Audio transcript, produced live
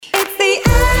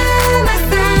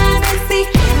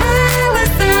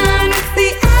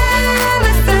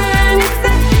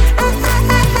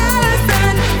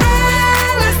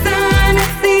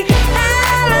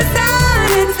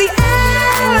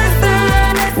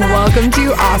Welcome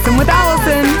to Awesome with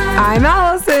Allison. I'm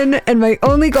Allison, and my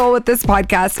only goal with this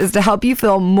podcast is to help you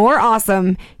feel more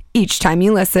awesome each time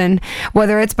you listen.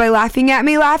 Whether it's by laughing at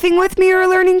me, laughing with me, or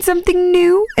learning something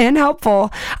new and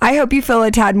helpful, I hope you feel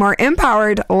a tad more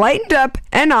empowered, lightened up,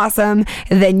 and awesome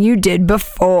than you did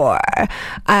before.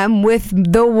 I'm with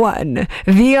the one,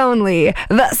 the only,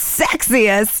 the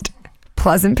sexiest,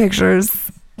 Pleasant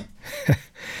Pictures.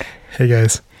 Hey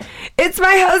guys. It's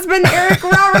my husband, Eric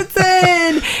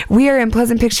Robertson. We are in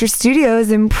Pleasant Pictures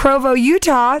Studios in Provo,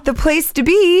 Utah, the place to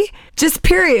be, just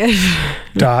period.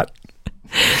 Dot.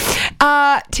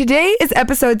 Today is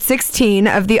episode 16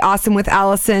 of the Awesome with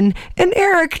Allison and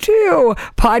Eric too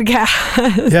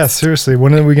podcast. Yeah, seriously.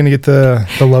 When are we going to get the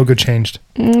logo changed?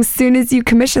 As soon as you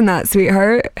commission that,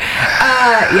 sweetheart.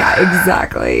 Yeah,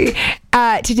 exactly.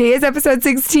 Today is episode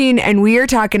 16 and we are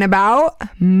talking about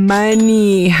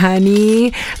money,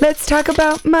 honey. Let's talk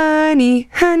about money,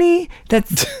 honey.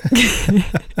 That's...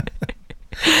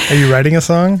 Are you writing a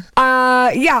song?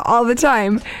 Yeah, all the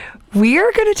time. We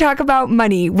are going to talk about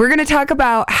money. We're going to talk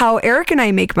about how Eric and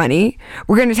I make money.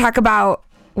 We're going to talk about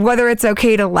whether it's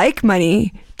okay to like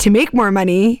money, to make more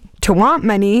money, to want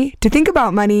money, to think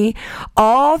about money,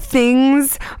 all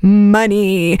things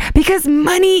money. Because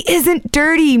money isn't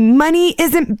dirty. Money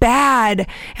isn't bad.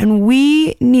 And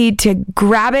we need to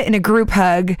grab it in a group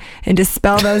hug and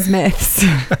dispel those myths.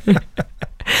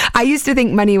 I used to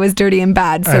think money was dirty and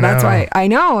bad, so that's why I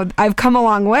know I've come a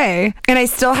long way, and I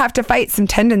still have to fight some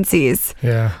tendencies.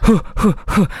 Yeah.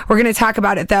 We're going to talk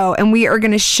about it though, and we are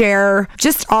going to share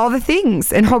just all the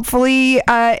things and hopefully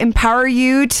empower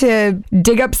you to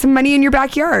dig up some money in your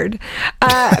backyard.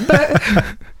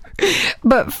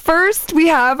 But first, we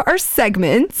have our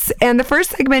segments, and the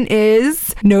first segment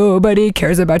is Nobody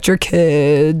Cares About Your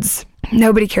Kids.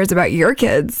 Nobody cares about your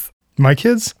kids. My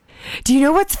kids? Do you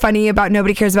know what's funny about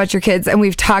Nobody Cares About Your Kids? And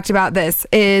we've talked about this,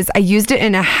 is I used it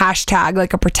in a hashtag,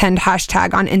 like a pretend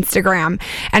hashtag on Instagram.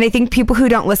 And I think people who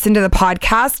don't listen to the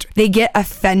podcast, they get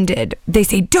offended. They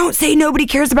say, don't say nobody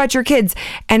cares about your kids.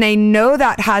 And I know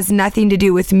that has nothing to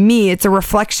do with me. It's a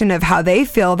reflection of how they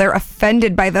feel. They're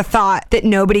offended by the thought that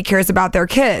nobody cares about their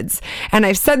kids. And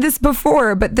I've said this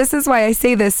before, but this is why I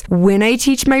say this when I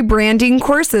teach my branding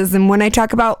courses and when I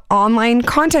talk about online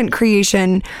content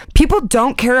creation. People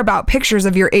don't care about pictures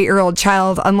of your 8-year-old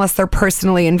child unless they're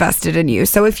personally invested in you.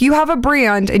 So if you have a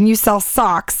brand and you sell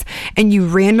socks and you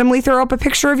randomly throw up a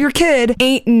picture of your kid,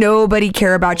 ain't nobody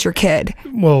care about your kid.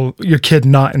 Well, your kid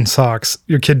not in socks.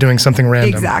 Your kid doing something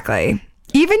random. Exactly.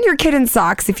 Even your kid in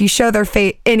socks, if you show their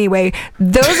face, anyway,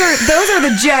 those are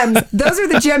the gems. Those are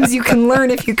the gems you can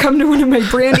learn if you come to one of my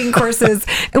branding courses.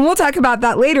 And we'll talk about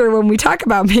that later when we talk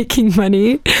about making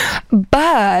money.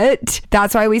 But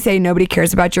that's why we say nobody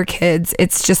cares about your kids.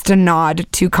 It's just a nod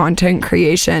to content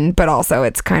creation, but also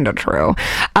it's kind of true.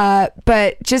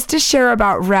 But just to share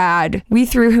about Rad, we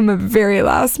threw him a very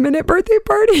last minute birthday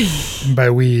party. By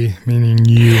we, meaning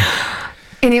you.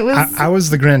 And it was... I was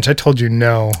the Grinch. I told you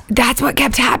no. That's what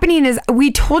kept happening is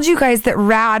we told you guys that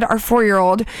Rad, our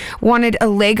 4-year-old, wanted a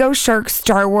Lego Shark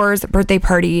Star Wars birthday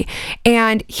party.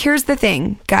 And here's the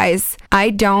thing, guys.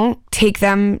 I don't take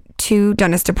them to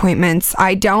dentist appointments.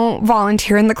 I don't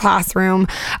volunteer in the classroom.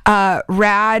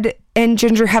 Rad and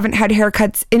Ginger haven't had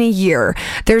haircuts in a year.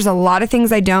 There's a lot of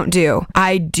things I don't do.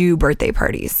 I do birthday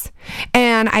parties.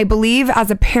 And I believe as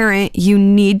a parent, you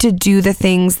need to do the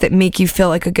things that make you feel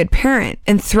like a good parent.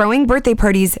 And throwing birthday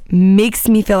parties makes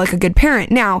me feel like a good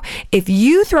parent. Now, if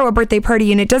you throw a birthday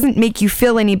party and it doesn't make you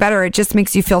feel any better, it just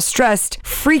makes you feel stressed,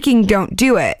 freaking don't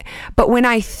do it. But when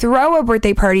I throw a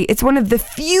birthday party, it's one of the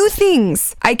few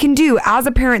things I can do as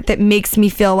a parent that makes me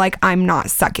feel like I'm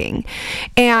not sucking.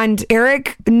 And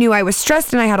Eric knew I was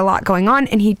stressed and I had a lot going on,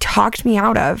 and he talked me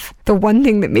out of the one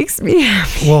thing that makes me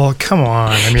happy. Well, come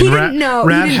on. I mean,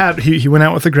 he went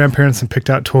out with the grandparents and picked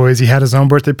out toys. He had his own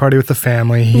birthday party with the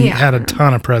family. He had a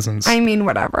ton of presents. I mean,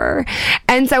 whatever.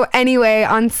 And so anyway,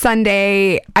 on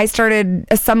Sunday, I started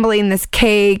assembling this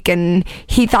cake, and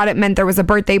he thought it meant there was a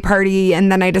birthday party,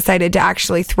 and then I decided to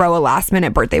actually throw a last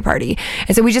minute birthday party.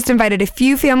 And so we just invited a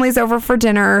few families over for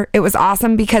dinner. It was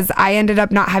awesome because I ended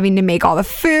up not having to make all the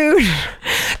food.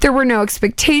 There were no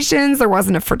expectations. There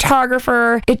wasn't a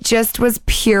photographer. It just was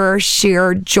pure,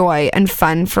 sheer joy and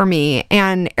fun for me.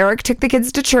 And Eric took the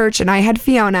kids to church, and I had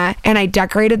Fiona, and I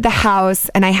decorated the house,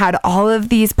 and I had all of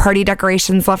these party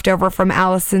decorations left over from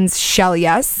Allison's Shell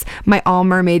Yes, my All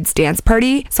Mermaids dance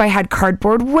party. So I had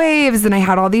cardboard waves, and I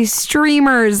had all these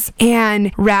streamers,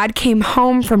 and Rad came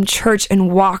home from church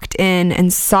and walked in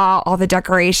and saw all the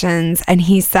decorations, and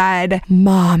he said,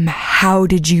 "Mom, how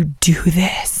did you do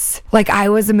this?" like I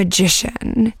was a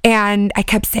magician. And I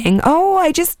kept saying, oh,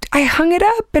 I hung it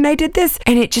up and I did this.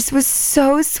 And it just was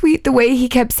so sweet the way he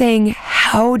kept saying,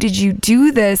 how did you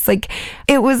do this? Like,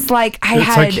 it was like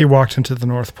It's like he walked into the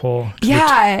North Pole.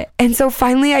 Yeah. And so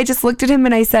finally I just looked at him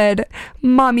and I said,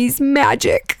 Mommy's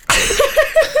magic.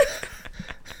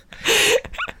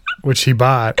 Which he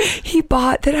bought. He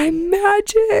bought that I'm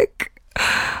magic.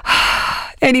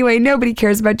 Anyway, nobody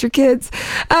cares about your kids.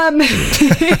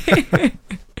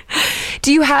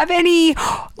 Do you have any,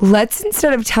 let's,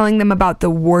 instead of telling them about the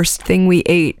worst thing we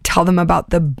ate, tell them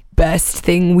about the best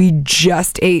thing we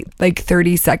just ate like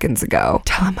 30 seconds ago.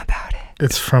 Tell them about it.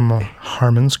 It's from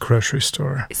Harmon's grocery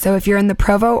store. So if you're in the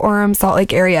Provo, Orem, Salt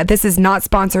Lake area, this is not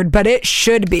sponsored, but it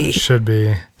should be. It should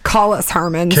be. Call us,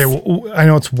 Harmon's. Okay, well, I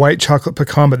know it's white chocolate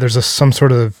pecan, but there's some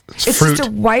sort of fruit. It's just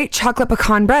a white chocolate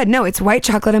pecan bread. No, it's white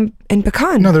chocolate and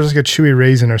pecan. No, there's like a chewy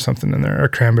raisin or something in there, or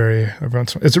cranberry.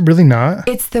 Is it really not?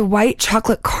 It's the white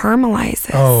chocolate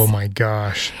caramelizes. Oh my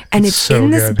gosh. And it's so in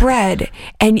this good. bread,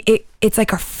 and it's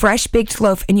like a fresh baked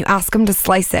loaf, and you ask them to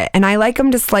slice it. And I like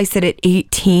them to slice it at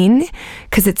 18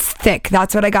 because it's thick.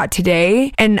 That's what I got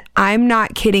today. And I'm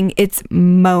not kidding. It's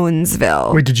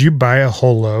Moansville. Wait, did you buy a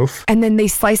whole loaf? And then they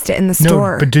sliced it in the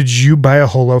store. No, but did you buy a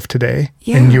whole loaf today?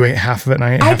 Yeah. And you ate half of it and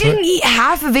I ate half of it? I didn't eat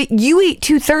half of it. You ate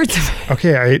 2/3 of it.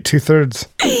 Okay, I ate 2/3.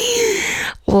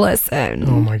 Listen.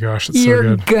 Oh my gosh, it's so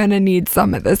You're good. gonna need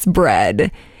some of this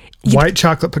bread. White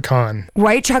chocolate pecan.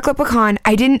 White chocolate pecan.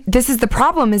 This is the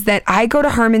problem, is that I go to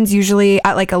Harmon's usually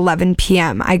at like 11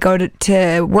 p.m. I go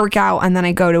to work out, and then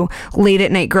I go to late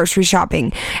at night grocery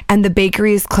shopping, and the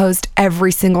bakery is closed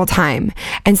every single time.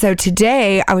 And so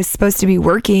today I was supposed to be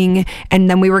working, and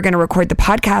then we were going to record the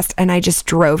podcast, and I just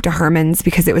drove to Harmon's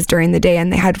because it was during the day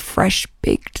and they had fresh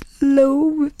baked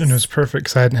loaves. And it was perfect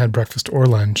because I hadn't had breakfast or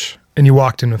lunch. And you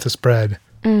walked in with this bread.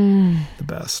 The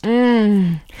best.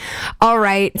 All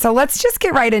right. So let's just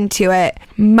get right into it.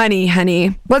 Money,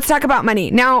 honey. Let's talk about money.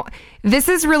 Now, this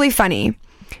is really funny.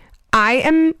 I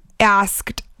am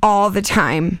asked all the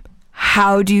time,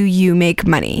 how do you make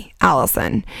money,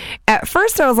 Allison? At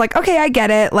first I was like, okay, I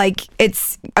get it. Like,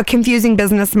 it's a confusing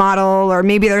business model, or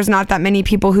maybe there's not that many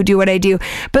people who do what I do.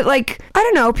 But like, I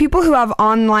don't know, people who have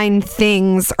online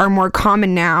things are more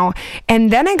common now.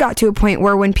 And then I got to a point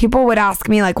where when people would ask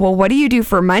me like, well, what do you do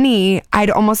for money?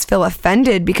 I'd almost feel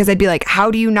offended because I'd be like,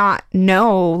 how do you not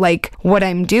know like what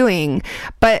I'm doing?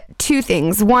 But two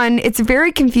things. One, it's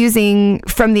very confusing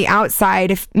from the outside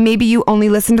if maybe you only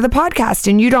listen to the podcast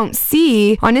and you don't see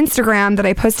on Instagram that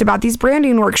I post about these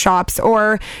branding workshops,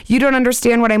 or you don't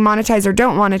understand what I monetize or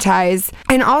don't monetize.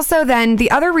 And also then the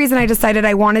other reason I decided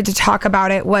I wanted to talk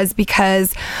about it was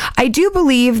because I do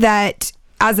believe that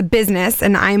as a business,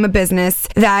 and I'm a business,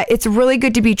 that it's really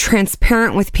good to be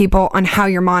transparent with people on how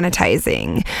you're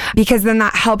monetizing, because then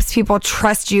that helps people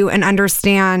trust you and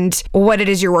understand what it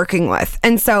is you're working with.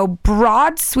 And so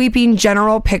broad sweeping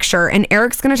general picture, and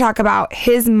Eric's going to talk about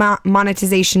his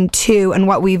monetization too and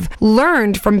what we've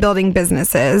learned from building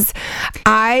businesses.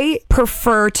 I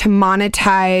prefer to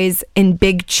monetize in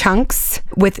big chunks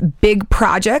with big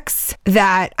projects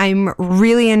that I'm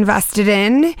really invested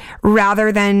in,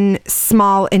 rather than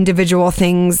small individual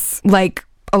things like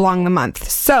along the month.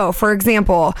 So, for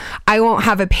example, I won't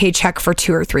have a paycheck for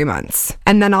 2 or 3 months,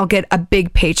 and then I'll get a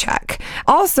big paycheck.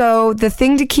 Also, the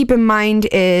thing to keep in mind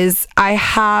is I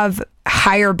have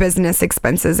higher business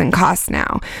expenses and costs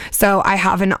now. So I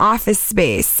have an office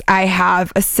space, I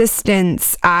have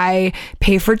assistants, I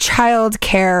pay for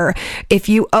childcare. If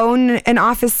you own an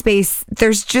office space,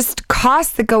 there's just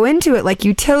costs that go into it, like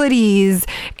utilities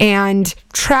and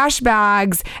trash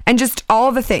bags and just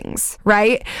all the things,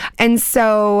 right? And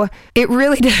so it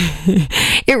really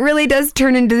does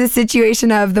turn into the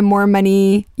situation of the more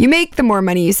money you make, the more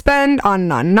money you spend, on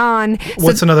and on and on.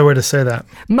 What's another way to say that?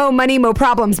 Mo money, mo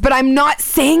problems. But I'm not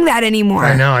saying that anymore.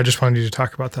 I know. I just wanted you to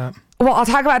talk about that. Well, I'll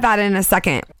talk about that in a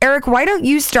second. Eric, why don't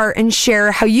you start and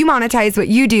share how you monetize what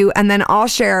you do, and then I'll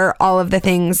share all of the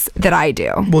things that I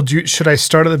do. Well, should I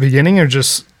start at the beginning or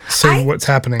just say what's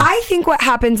happening? I think what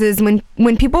happens is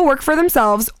when people work for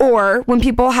themselves, or when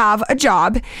people have a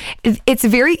job, it's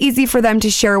very easy for them to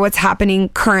share what's happening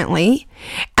currently.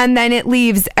 And then it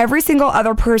leaves every single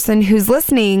other person who's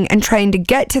listening and trying to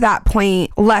get to that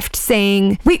point left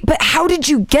saying, wait, but how did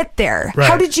you get there? Right.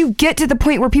 How did you get to the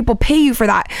point where people pay you for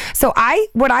that? So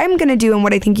what I'm going to do, and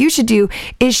what I think you should do,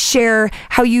 is share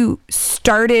how you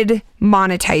started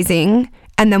monetizing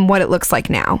and then what it looks like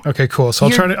now. Okay, cool. So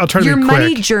I'll try to be quick. Your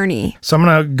money journey. So I'm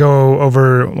going to go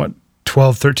over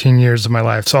 12, 13 years of my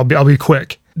life. So I'll be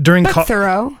quick.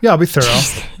 Thorough. Yeah, I'll be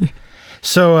thorough.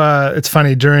 So it's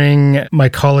funny, during my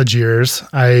college years,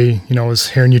 I was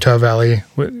here in Utah Valley,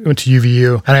 went to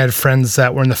UVU, and I had friends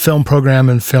that were in the film program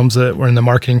and films that were in the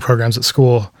marketing programs at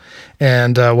school.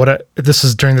 And this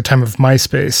is during the time of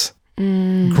MySpace.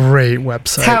 Great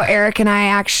website. That's how Eric and I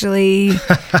actually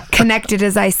connected,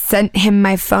 as I sent him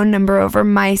my phone number over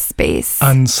MySpace.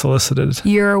 Unsolicited.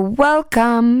 You're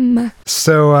welcome.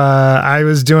 So I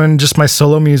was doing just my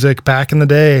solo music back in the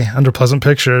day under Pleasant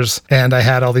Pictures, and I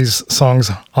had all these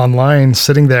songs online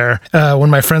sitting there.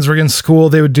 When my friends were in school,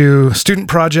 they would do student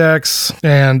projects,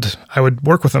 and I would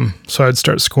work with them. So I'd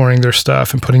start scoring their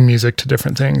stuff and putting music to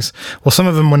different things. Well, some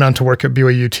of them went on to work at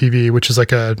BYU TV, which is like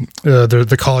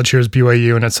the college here is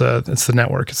BYU, and it's the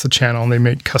network, it's the channel, and they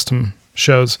make custom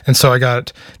shows. And so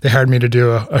they hired me to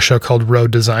do a show called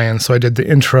Road to Zion. So I did the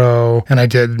intro and I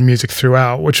did music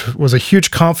throughout, which was a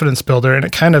huge confidence builder. And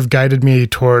it kind of guided me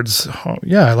towards,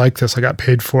 I like this. I got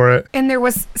paid for it. And there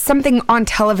was something on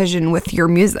television with your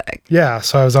music. Yeah.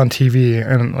 So I was on TV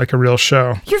and like a real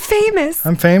show. You're famous.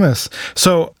 I'm famous.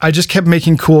 So I just kept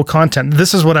making cool content.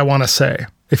 This is what I want to say.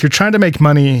 If you're trying to make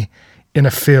money in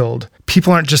a field,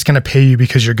 people aren't just going to pay you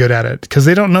because you're good at it, because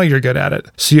they don't know you're good at it.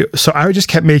 So I just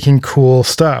kept making cool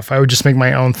stuff. I would just make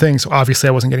my own things. So obviously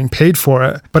I wasn't getting paid for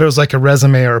it, but it was like a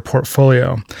resume or a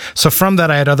portfolio. So from that,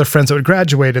 I had other friends that would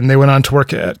graduate and they went on to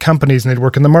work at companies and they'd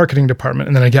work in the marketing department.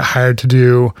 And then I get hired to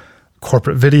do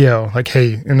corporate video. Like,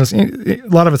 hey, and a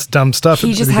lot of it's dumb stuff.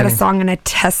 He just had a song in a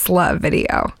Tesla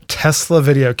video. Tesla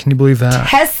video. Can you believe that?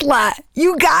 Tesla.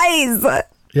 You guys.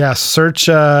 Yeah. Search,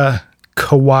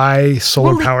 Kawhi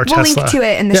solar power Tesla. We'll link to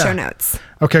it in the show notes.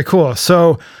 Okay, cool.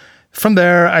 So from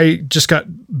there, I just got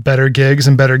better gigs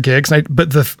and better gigs.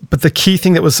 But the key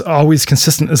thing that was always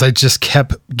consistent is I just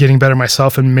kept getting better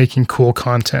myself and making cool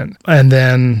content. And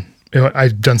then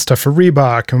I've done stuff for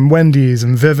Reebok and Wendy's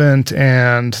and Vivint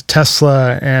and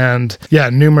Tesla and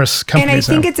numerous companies.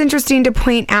 And I think it's interesting to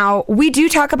point out, we do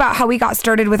talk about how we got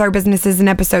started with our businesses in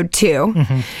episode 2.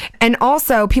 Mm-hmm. And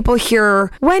also people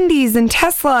hear Wendy's and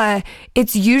Tesla.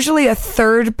 It's usually a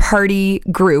third party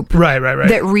group. Right.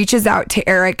 That reaches out to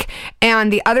Eric.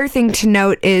 And the other thing to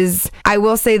note is, I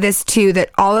will say this too, that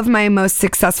all of my most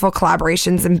successful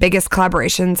collaborations and biggest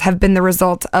collaborations have been the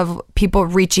result of people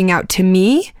reaching out to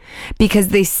me because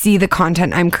they see the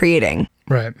content I'm creating.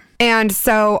 Right. And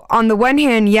so on the one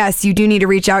hand, yes, you do need to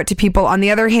reach out to people. On the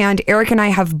other hand, Eric and I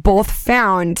have both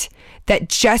found that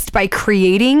just by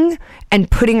creating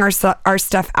and putting our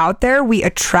stuff out there, we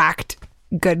attract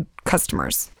good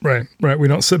customers. Right. We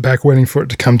don't sit back waiting for it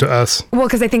to come to us. Well,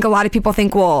 because I think a lot of people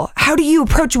think, well, how do you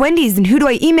approach Wendy's and who do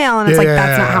I email? And it's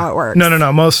that's not how it works.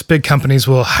 No. Most big companies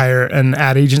will hire an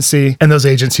ad agency and those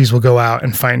agencies will go out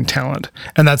and find talent.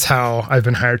 And that's how I've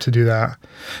been hired to do that.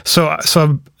 So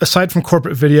aside from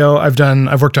corporate video,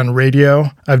 I've worked on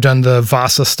radio. I've done the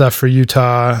Vasa stuff for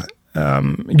Utah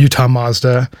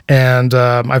Mazda, and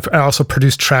I also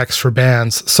produced tracks for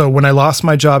bands. So when I lost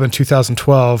my job in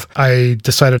 2012, I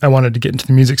decided I wanted to get into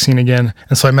the music scene again.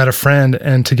 And so I met a friend,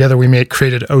 and together we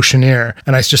created Oceaneer,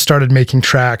 and I just started making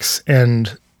tracks,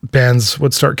 and bands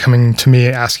would start coming to me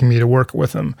asking me to work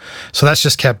with them. So that's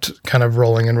just kept kind of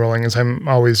rolling as I'm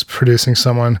always producing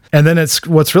someone. And then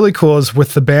what's really cool is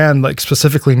with the band, like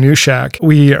specifically New Shack,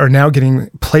 we are now getting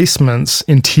placements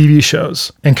in TV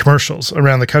shows and commercials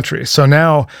around the country. So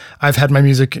now I've had my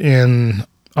music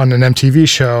on an MTV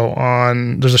show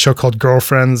there's a show called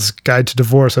Girlfriend's Guide to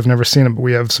Divorce. I've never seen it, but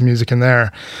we have some music in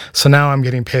there. So now I'm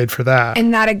getting paid for that.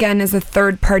 And that again is a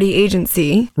third party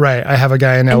agency. Right. I have a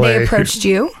guy in LA. And they approached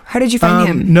you? How did you find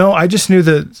him? No, I just knew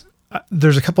that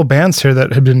there's a couple bands here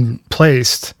that had been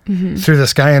placed through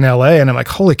this guy in LA. And I'm like,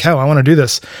 holy cow, I want to do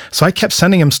this. So I kept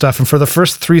sending him stuff. And for the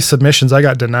first 3 submissions, I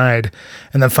got denied.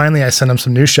 And then finally I sent him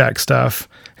some New Shack stuff.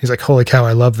 He's like, holy cow,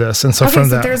 I love this. And so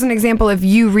there's an example of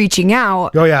you reaching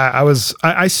out. Oh yeah,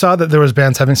 I saw that there was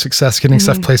bands having success getting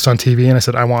stuff placed on TV, and I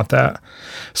said, I want that.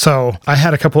 So I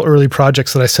had a couple early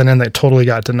projects that I sent in that totally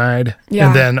got denied.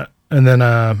 Yeah. And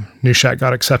then New Shack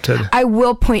got accepted. I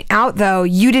will point out, though,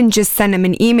 you didn't just send him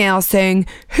an email saying,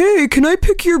 hey, can I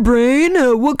pick your brain?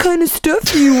 What kind of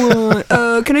stuff do you want?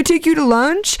 Can I take you to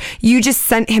lunch? You just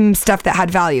sent him stuff that had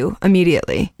value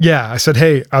immediately. Yeah, I said,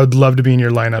 hey, I would love to be in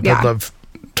your lineup. Yeah. I'd love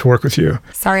to work with you.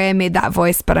 Sorry I made that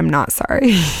voice, but I'm not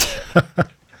sorry.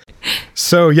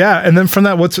 So yeah, and then from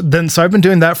that, so I've been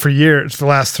doing that for years, the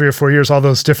last 3 or 4 years, all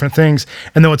those different things.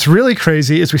 And then what's really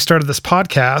crazy is we started this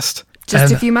podcast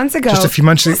just a few months ago. Just a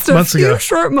few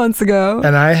short months ago.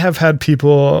 And I have had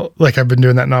people, like I've been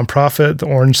doing that nonprofit, the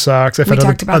Orange Socks. I've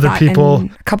had other people.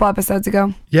 A couple episodes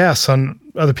ago. Yeah, so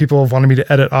other people have wanted me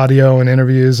to edit audio and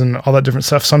interviews and all that different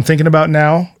stuff. So I'm thinking about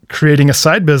now creating a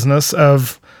side business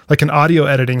of like an audio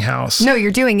editing house. No,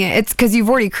 you're doing it. It's because you've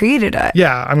already created it.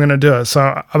 Yeah, I'm going to do it. So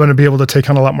I'm going to be able to take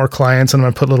on a lot more clients, and I'm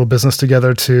going to put a little business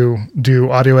together to do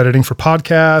audio editing for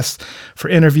podcasts, for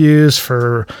interviews,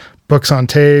 for books on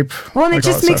tape. Well, and it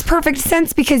just makes perfect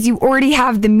sense because you already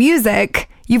have the music.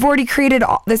 You've already created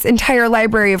this entire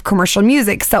library of commercial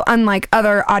music. So unlike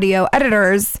other audio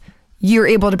editors, you're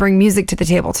able to bring music to the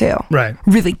table too. Right.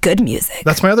 Really good music.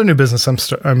 That's my other new business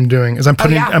I'm doing is I'm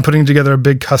putting together a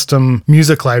big custom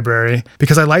music library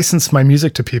because I license my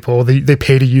music to people. They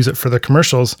pay to use it for their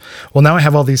commercials. Well, now I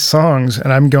have all these songs,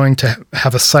 and I'm going to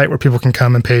have a site where people can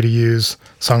come and pay to use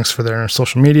songs for their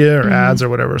social media or ads or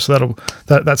whatever. So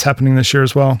that's happening this year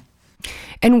as well.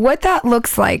 And what that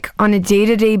looks like on a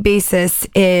day-to-day basis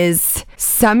is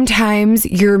sometimes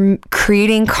you're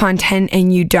creating content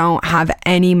and you don't have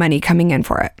any money coming in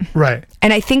for it. Right.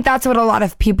 And I think that's what a lot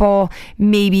of people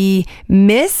maybe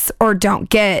miss or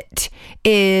don't get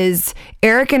is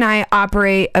Eric and I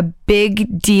operate a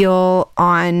big deal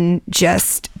on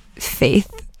just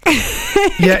faith.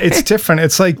 Yeah, it's different.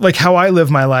 It's like how I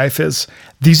live my life is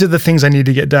these are the things I need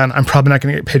to get done. I'm probably not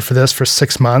going to get paid for this for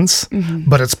 6 months,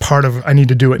 but it's part of, I need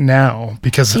to do it now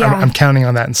because I'm counting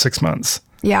on that in 6 months.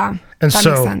 Yeah. And that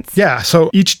so, makes sense. yeah, so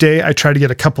each day I try to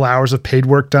get a couple hours of paid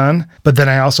work done, but then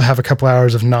I also have a couple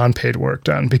hours of non-paid work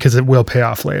done because it will pay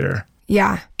off later.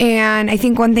 Yeah. And I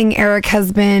think one thing Eric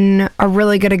has been a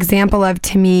really good example of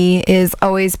to me is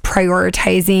always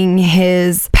prioritizing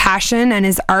his passion and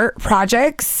his art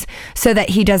projects so that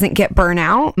he doesn't get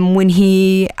burnout when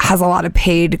he has a lot of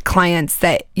paid clients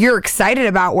that you're excited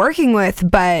about working with,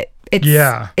 but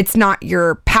it's not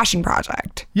your passion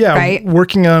project. Yeah. Right?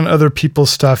 Working on other people's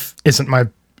stuff isn't my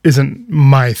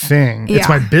thing. It's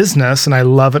my business and I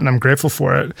love it and I'm grateful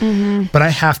for it. Mm-hmm. But I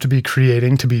have to be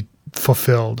creating to be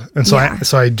fulfilled. And so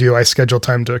I schedule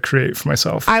time to create for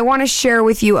myself. I want to share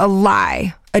with you a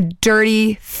lie, a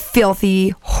dirty,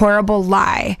 filthy, horrible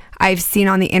lie I've seen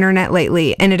on the internet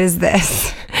lately. And it is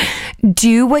this.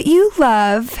 Do what you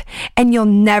love and you'll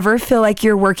never feel like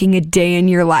you're working a day in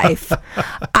your life.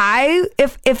 I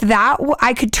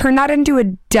could turn that into a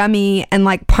dummy and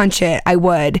like punch it, I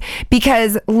would.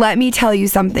 Because let me tell you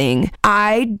something.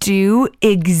 I do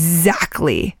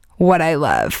exactly what I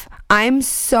love. I'm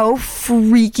so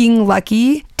freaking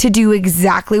lucky to do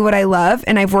exactly what I love,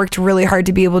 and I've worked really hard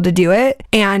to be able to do it,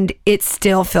 and it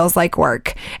still feels like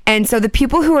work. And so the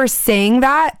people who are saying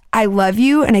that, I love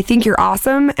you and I think you're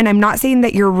awesome, and I'm not saying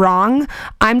that you're wrong.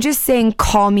 I'm just saying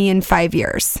call me in 5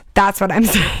 years. That's what I'm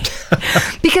saying.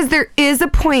 Because there is a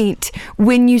point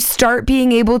when you start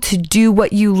being able to do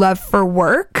what you love for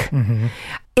work. Mm-hmm.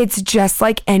 It's just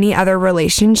like any other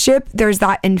relationship. There's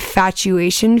that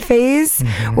infatuation phase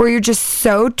where you're just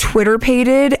so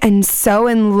Twitter-pated and so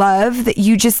in love that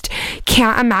you just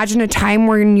can't imagine a time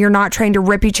when you're not trying to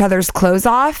rip each other's clothes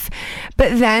off.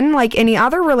 But then, like any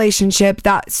other relationship,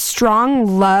 that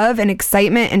strong love and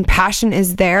excitement and passion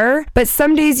is there. But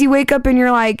some days you wake up and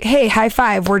you're like, hey, high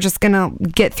five. We're just going to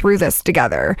get through this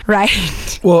together,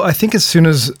 right? Well, I think as soon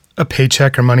as a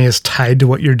paycheck or money is tied to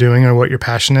what you're doing or what your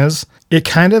passion is,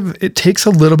 it takes a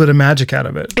little bit of magic out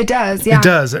of it. It does, yeah. It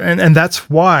does. And that's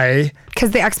why.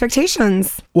 Because the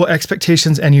expectations. Well,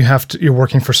 expectations, and you're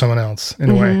working for someone else in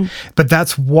a way. But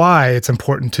that's why it's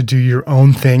important to do your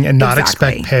own thing and not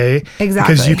expect pay.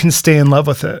 Exactly. Because you can stay in love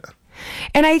with it.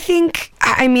 And I think,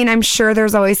 I'm sure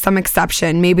there's always some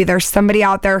exception. Maybe there's somebody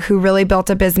out there who really built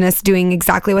a business doing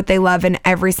exactly what they love, and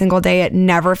every single day it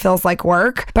never feels like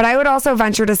work. But I would also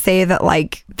venture to say that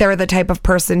like they're the type of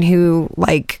person who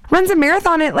like runs a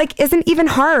marathon. It like isn't even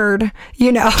hard,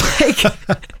 Like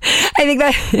I think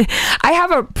that I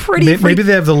have a pretty maybe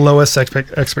they have the lowest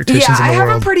expectations in the world. I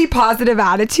have a pretty positive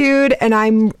attitude, and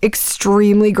I'm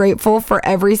extremely grateful for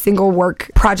every single work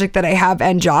project that I have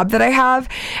and job that I have.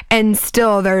 And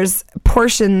still there's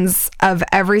portions of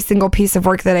every single piece of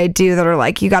work that I do that are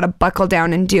like, you got to buckle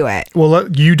down and do it.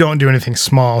 Well, you don't do anything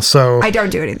small, so I don't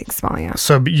do anything small, yeah.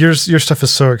 So your stuff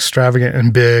is so extravagant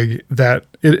and big that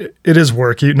it is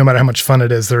work. No matter how much fun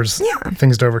it is, there's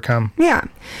things to overcome. Yeah.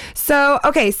 So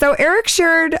Eric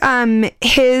shared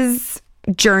his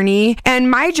journey,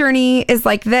 and my journey is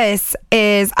like this: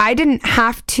 is I didn't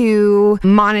have to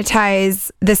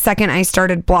monetize the second I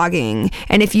started blogging.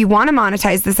 And if you want to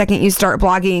monetize the second you start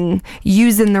blogging,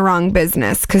 using the wrong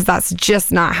business, because that's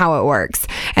just not how it works.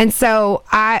 And so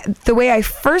the way I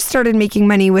first started making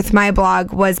money with my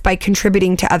blog was by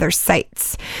contributing to other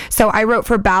sites. So I wrote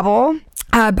for Babbel.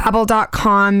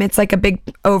 Babbel.com. It's like a big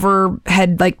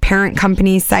overhead, like parent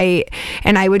company site.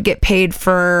 And I would get paid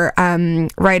for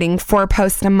writing 4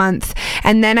 posts a month.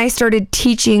 And then I started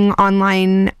teaching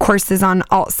online courses on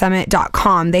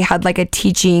altsummit.com. They had like a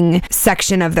teaching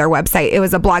section of their website. It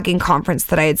was a blogging conference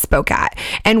that I had spoke at.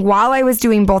 And while I was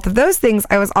doing both of those things,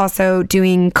 I was also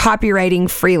doing copywriting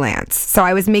freelance. So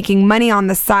I was making money on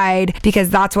the side because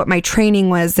that's what my training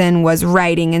was in, was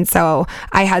writing. And so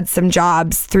I had some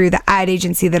jobs through the ad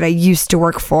agency that I used to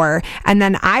work for. And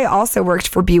then I also worked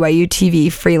for BYU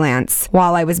TV freelance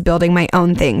while I was building my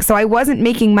own thing. So I wasn't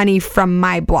making money from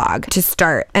my blog to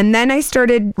start. And then I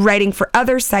started writing for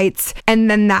other sites, and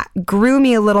then that grew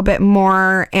me a little bit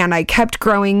more, and I kept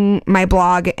growing my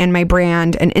blog and my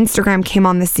brand, and Instagram came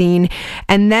on the scene.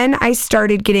 And then I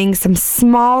started getting some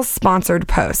small sponsored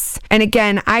posts. And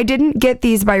again, I didn't get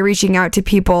these by reaching out to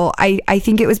people. I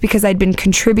think it was because I'd been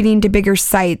contributing to bigger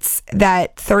sites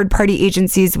that third-party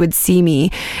agencies would see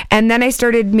me. And then I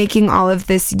started making all of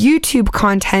this YouTube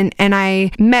content, and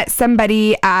I met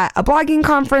somebody at a blogging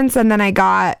conference, and then I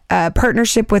got a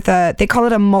partnership with they call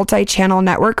it a multi-channel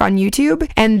network on YouTube,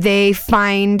 and they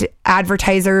find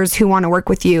advertisers who want to work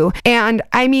with you. And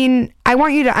I mean, I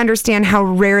want you to understand how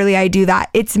rarely I do that.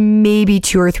 It's maybe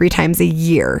 2 or 3 times a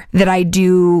year that I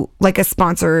do like a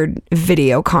sponsored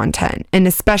video content. And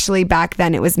especially back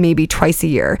then, it was maybe twice a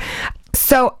year.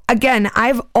 So again,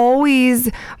 I've always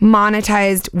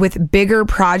monetized with bigger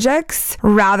projects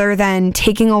rather than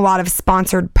taking a lot of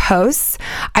sponsored posts.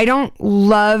 I don't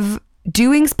love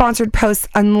doing sponsored posts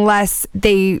unless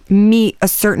they meet a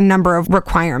certain number of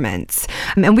requirements.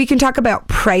 And we can talk about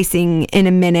pricing in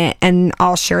a minute, and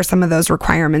I'll share some of those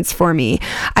requirements for me.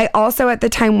 I also at the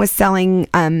time was selling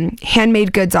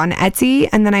handmade goods on Etsy,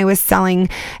 and then I was selling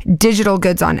digital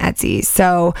goods on Etsy.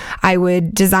 So I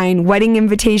would design wedding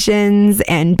invitations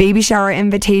and baby shower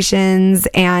invitations,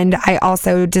 and I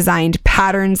also designed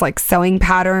patterns like sewing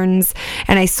patterns,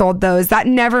 and I sold those. That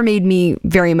never made me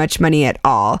very much money at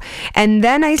all. And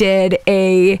then I did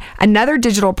another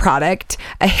digital product,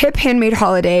 a hip handmade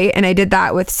holiday, and I did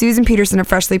that with Susan Peterson of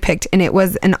Freshly Picked, and it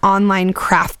was an online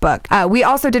craft book. We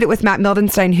also did it with Matt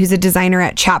Mildenstein, who's a designer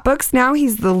at Chatbooks now.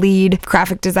 He's the lead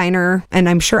graphic designer, and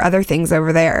I'm sure other things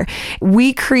over there.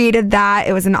 We created that.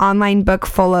 It was an online book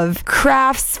full of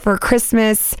crafts for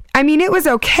Christmas. I mean, it was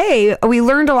okay. We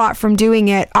learned a lot from doing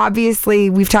it. Obviously,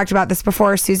 we've talked about this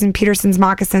before. Susan Peterson's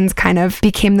moccasins kind of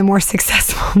became the more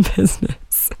successful business.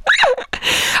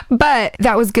 But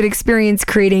that was good experience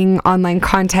creating online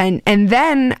content. And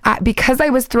then because I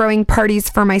was throwing parties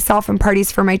for myself and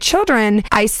parties for my children,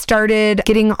 I started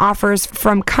getting offers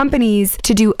from companies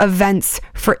to do events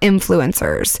for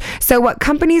influencers. So what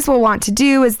companies will want to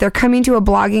do is they're coming to a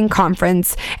blogging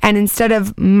conference, and instead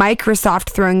of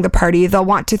Microsoft throwing the party, they'll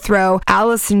want to throw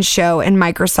Allison's show and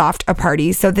Microsoft a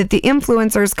party so that the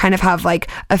influencers kind of have like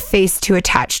a face to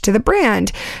attach to the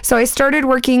brand. So I started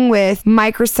working with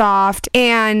Microsoft,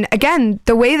 and again,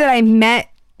 the way that I met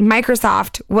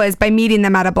Microsoft was by meeting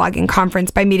them at a blogging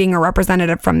conference, by meeting a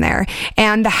representative from there.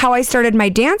 And how I started my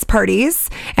dance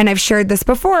parties, and I've shared this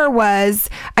before, was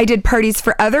I did parties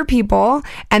for other people.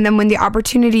 And then when the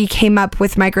opportunity came up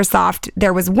with Microsoft,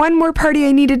 there was one more party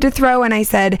I needed to throw. And I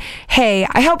said, hey,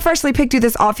 I helped Freshly Picked do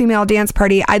this all-female dance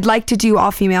party. I'd like to do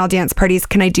all-female dance parties.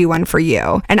 Can I do one for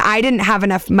you? And I didn't have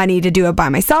enough money to do it by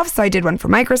myself, so I did one for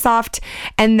Microsoft.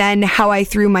 And then how I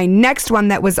threw my next one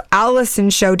that was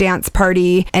Allison's show dance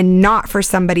party and not for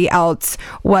somebody else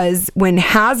was when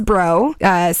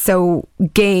Hasbro, so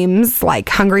games like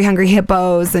Hungry Hungry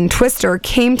Hippos and Twister,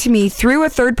 came to me through a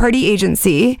third-party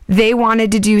agency. They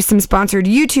wanted to do some sponsored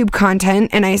YouTube content,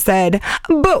 and I said,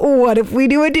 but what if we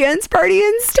do a dance party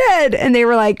instead? And they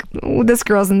were like, this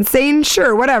girl's insane.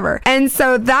 Sure, whatever. And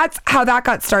so that's how that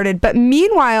got started. But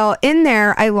meanwhile, in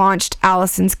there, I launched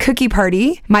Allison's Cookie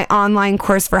Party, my online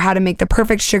course for how to make the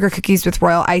perfect sugar cookies with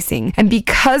royal icing. And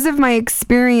because of my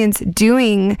experience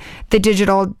doing the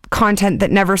digital content that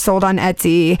never sold on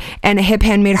Etsy and a hip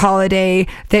handmade holiday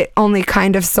that only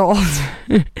kind of sold,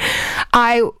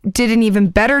 I did an even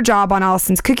better job on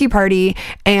Allison's Cookie Party.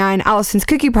 And Allison's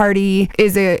Cookie Party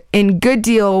is in good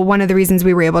deal one of the reasons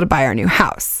we were able to buy our new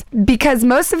house. Because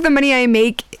most of the money I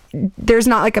make, there's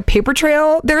not like a paper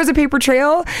trail. There is a paper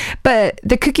trail, but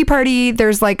the Cookie Party,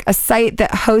 there's like a site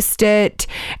that hosts it.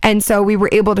 And so we were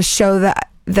able to show that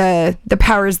the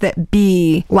powers that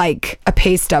be like a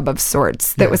pay stub of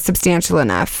sorts that was substantial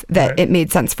enough that it made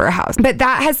sense for a house. But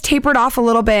that has tapered off a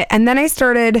little bit. And then I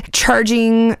started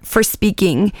charging for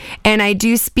speaking, and I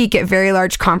do speak at very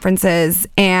large conferences,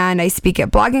 and I speak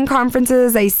at blogging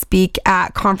conferences. I speak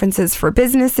at conferences for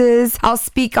businesses. I'll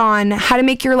speak on how to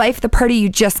make your life the party you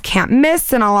just can't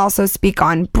miss. And I'll also speak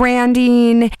on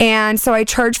branding. And so I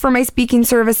charge for my speaking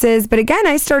services. But again,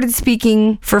 I started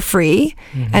speaking for free,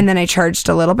 and then I charged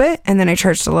a little bit, and then I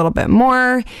charged a little bit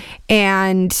more,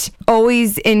 and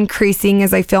always increasing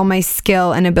as I feel my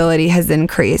skill and ability has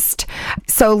increased.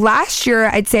 So last year,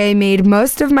 I'd say I made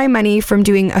most of my money from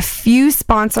doing a few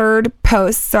sponsored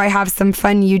posts. So I have some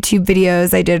fun YouTube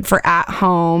videos I did for at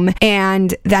home,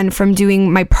 and then from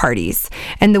doing my parties.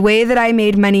 And the way that I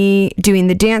made money doing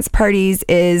the dance parties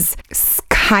is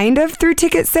kind of through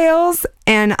ticket sales.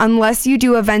 And unless you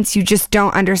do events, you just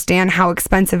don't understand how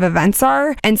expensive events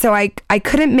are. And so I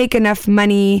couldn't make enough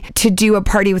money to do a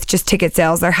party with just ticket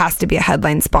sales. There has to be a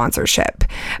headline sponsorship.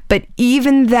 But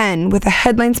even then, with a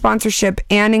headline sponsorship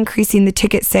and increasing the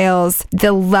ticket sales,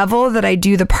 the level that I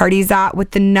do the parties at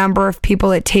with the number of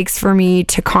people it takes for me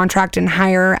to contract and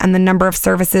hire and the number of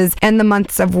services and the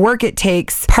months of work it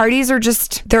takes, parties are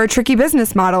just, they're a tricky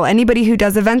business model. Anybody who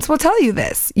does events will tell you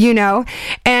this, you know?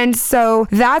 And so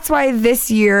that's why this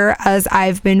year, as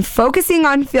I've been focusing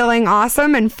on feeling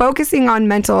awesome and focusing on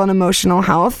mental and emotional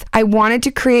health, I wanted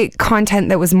to create content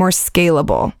that was more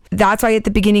scalable. That's why at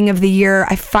the beginning of the year,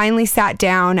 I finally sat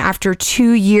down after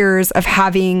 2 years of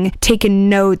having taken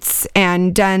notes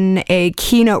and done a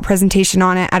keynote presentation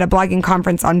on it at a blogging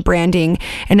conference on branding.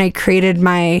 And I created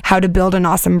my How to Build an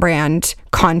Awesome Brand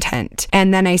content.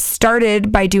 And then I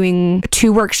started by doing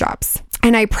 2 workshops.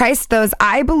 And I priced those.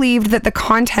 I believed that the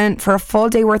content for a full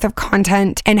day worth of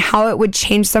content and how it would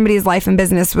change somebody's life and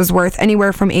business was worth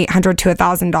anywhere from $800 to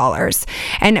 $1,000.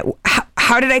 And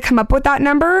how did I come up with that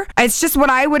number? It's just what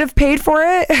I would have paid for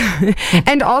it.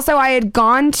 And also I had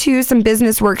gone to some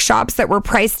business workshops that were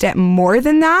priced at more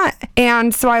than that.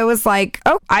 And so I was like,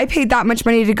 oh, I paid that much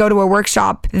money to go to a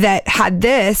workshop that had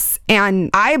this. And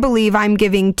I believe I'm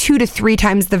giving 2 to 3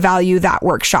 times the value that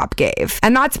workshop gave.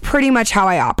 And that's pretty much how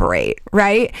I operate,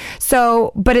 right?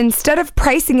 So, but instead of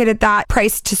pricing it at that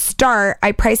price to start,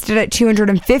 I priced it at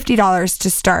 $250 to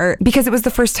start because it was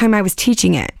the first time I was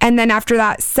teaching it. And then after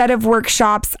that set of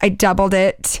workshops, I doubled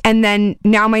it. And then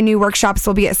now my new workshops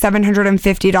will be at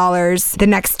 $750, the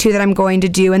next 2 that I'm going to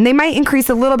do. And they might increase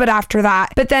a little bit after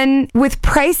that. But then with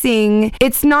pricing,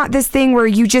 it's not this thing where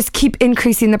you just keep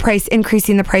increasing the price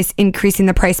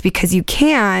because you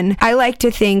can. I like to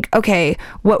think, okay,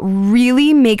 what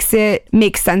really makes it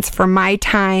make sense for my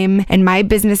time and my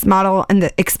business model and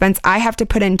the expense I have to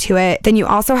put into it. Then you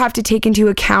also have to take into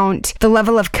account the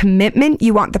level of commitment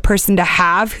you want the person to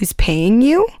have who's paying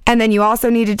you. And then you also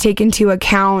need to take into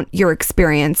account your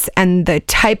experience and the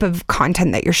type of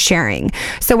content that you're sharing.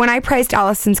 So when I priced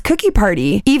Allison's Cookie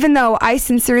Party, even though I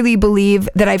sincerely believe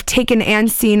that I've taken and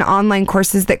seen online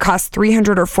courses that cost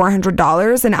 $300 or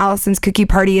 $400 and Allison's Cookie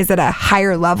Party is at a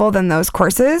higher level than those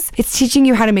courses, it's teaching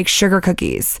you how to make sugar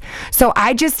cookies. So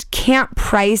I just can't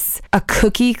price a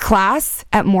cookie class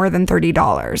at more than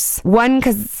 $30. 1,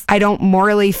 because I don't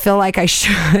morally feel like I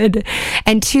should.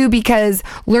 And 2, because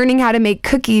learning how to make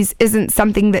cookies isn't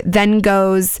something that then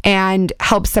goes and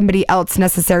helps somebody else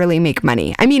necessarily make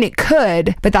money. I mean, it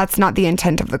could, but that's not the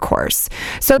intent of the course.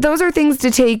 So those are things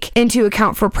to take into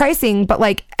account for pricing. But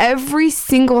like every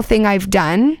single thing I've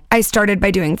done, I started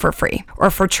by doing for free or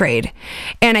for trade.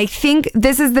 And I think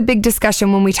this is the big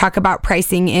discussion when we talk about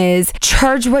pricing is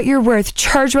charge what you're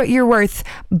worth,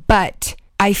 but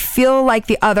I feel like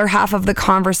the other half of the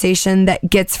conversation that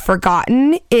gets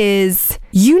forgotten is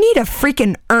you need to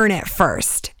freaking earn it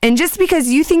first. And just because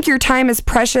you think your time is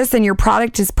precious and your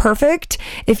product is perfect,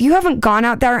 if you haven't gone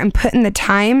out there and put in the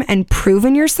time and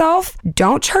proven yourself,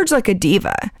 don't charge like a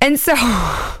diva. And so,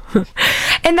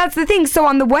 and that's the thing. So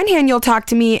on the one hand, you'll talk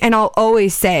to me and I'll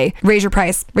always say, raise your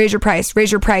price.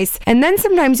 And then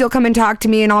sometimes you'll come and talk to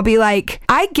me and I'll be like,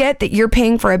 I get that you're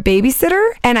paying for a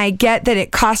babysitter and I get that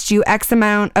it costs you X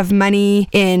amount of money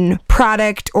in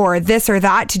product or this or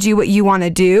that to do what you want to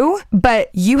do, but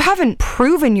you haven't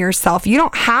proven yourself. You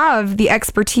don't have the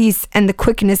expertise and the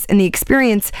quickness and the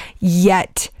experience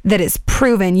yet that is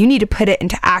proven. You need to put it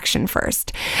into action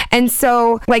first. And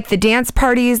so like the dance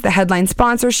parties, the headline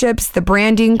sponsorships, the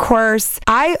branding course,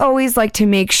 I always like to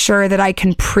make sure that I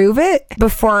can prove it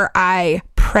before I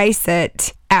price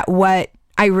it at what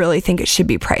I really think it should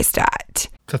be priced at.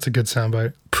 That's a good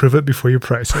soundbite. Prove it before you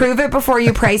price it. Prove it before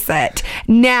you price it.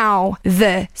 Now,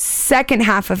 the second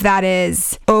half of that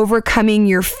is overcoming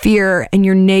your fear and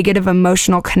your negative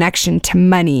emotional connection to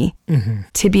money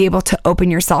to be able to open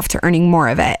yourself to earning more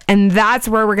of it. And that's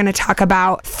where we're going to talk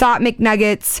about Thought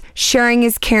McNuggets, sharing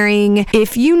is caring.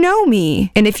 If you know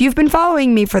me, and if you've been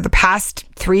following me for the past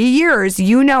 3 years,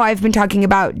 you know I've been talking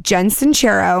about Jen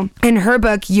Sincero and her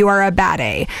book, You Are a Bad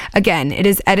A. Again, it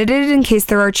is edited in case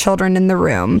there are children in the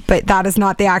room, but that is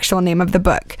not the actual name of the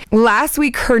book. Last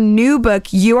week, her new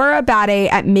book, You Are a Bad A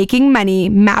at Making Money,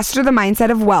 Master the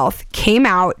Mindset of Wealth, came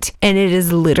out, and it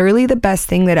is literally the best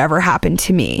thing that ever happened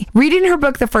to me. Reading her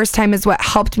book the first time is what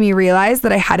helped me realize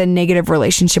that I had a negative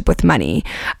relationship with money.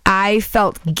 I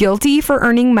felt guilty for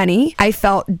earning money. I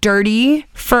felt dirty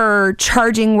for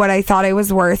charging what I thought I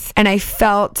was worth. And I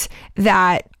felt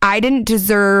that I didn't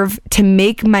deserve to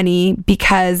make money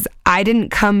because I didn't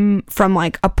come from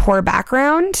like a poor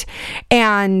background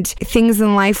and things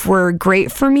in life were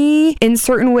great for me in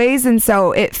certain ways. And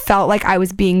so it felt like I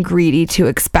was being greedy to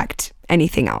expect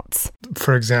anything else.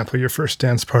 For example, your first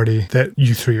dance party that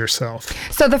you threw yourself.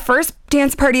 So the first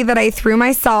dance party that I threw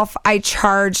myself, I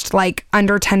charged like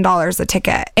under $10 a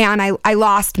ticket. And I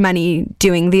lost money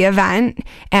doing the event,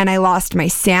 and I lost my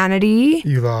sanity.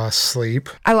 You lost sleep.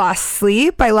 I lost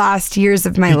sleep. I lost years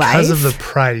of my life. Because of the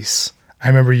price. I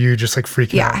remember you just like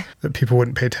freaking out that people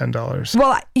wouldn't pay $10.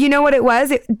 Well, you know what it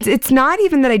was? It's not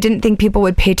even that I didn't think people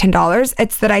would pay $10.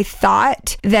 It's that I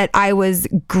thought that I was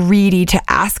greedy to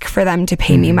ask for them to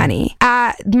pay me money.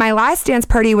 My last dance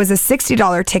party was a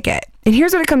 $60 ticket. And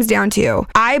here's what it comes down to.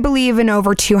 I believe in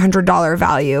over $200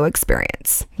 value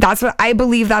experience. That's what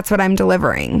I'm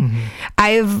delivering.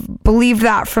 I've believed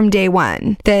that from day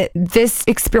one, that this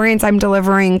experience I'm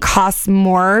delivering costs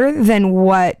more than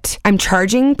what I'm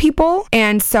charging people.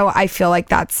 And so I feel like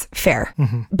that's fair.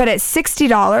 But at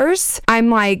 $60, I'm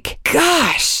like,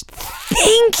 gosh,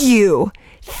 thank you.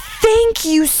 Thank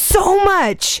you so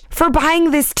much for buying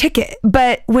this ticket.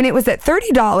 But when it was at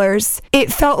 $30,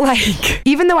 it felt like,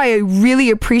 even though I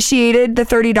really appreciated the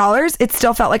 $30, it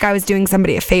still felt like I was doing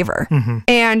somebody a favor.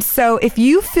 And so if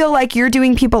you feel like you're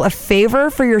doing people a favor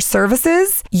for your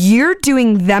services, you're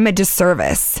doing them a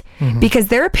disservice because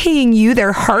they're paying you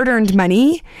their hard-earned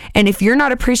money. And if you're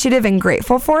not appreciative and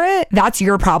grateful for it, that's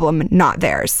your problem, not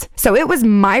theirs. So it was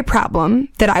my problem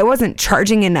that I wasn't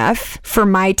charging enough for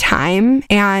my time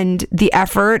and the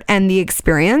effort and the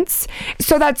experience.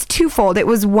 So that's twofold. It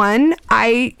was one,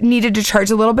 I needed to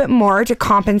charge a little bit more to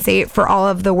compensate for all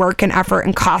of the work and effort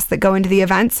and costs that go into the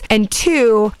events. And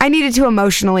two, I needed to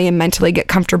emotionally and mentally get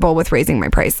comfortable with raising my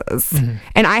prices.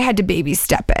 And I had to baby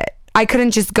step it. I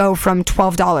couldn't just go from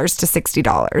 $12 to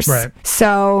 $60. Right.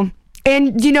 So,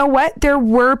 and you know what? There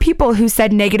were people who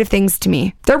said negative things to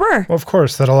me. There were. Well, of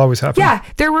course, that'll always happen. Yeah.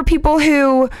 There were people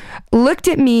who looked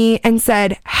at me and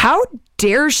said, how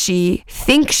dare she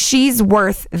think she's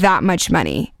worth that much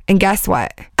money? And guess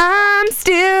what? I'm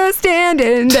still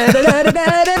standing. Da, da, da, da,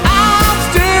 da, da. I'm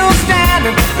still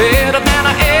standing better than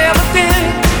I ever did.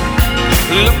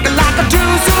 Looking like a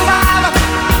true survivor,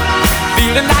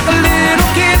 feeling like a little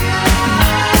kid.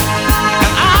 And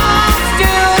I'm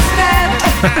still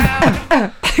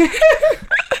standing.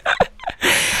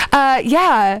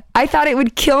 Yeah, I thought it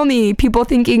would kill me, people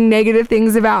thinking negative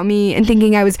things about me and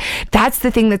thinking that's the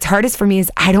thing that's hardest for me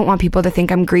is I don't want people to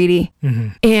think I'm greedy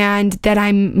and that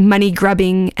I'm money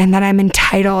grubbing and that I'm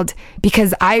entitled,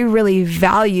 because I really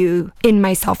value in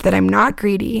myself that I'm not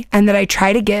greedy and that I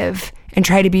try to give and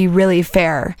try to be really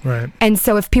fair. Right. And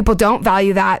so if people don't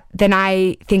value that, then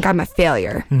I think I'm a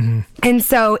failure. And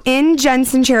so in Jen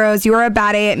Sincero's You Are a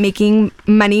Bad A at Making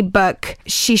Money book,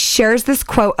 she shares this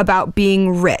quote about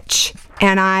being rich.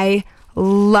 And I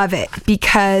love it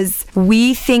because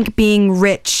we think being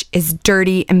rich is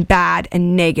dirty and bad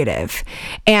and negative.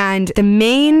 And the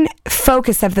main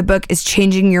focus of the book is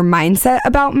changing your mindset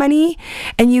about money.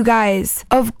 And you guys,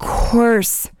 of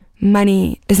course,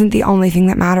 money isn't the only thing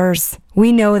that matters.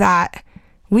 We know that.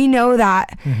 We know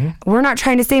that. We're not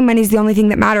trying to say money is the only thing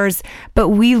that matters, but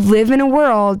we live in a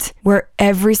world where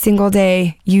every single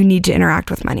day you need to interact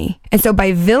with money. And so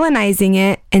by villainizing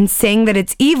it and saying that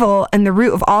it's evil and the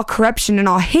root of all corruption and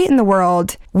all hate in the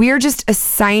world, we are just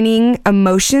assigning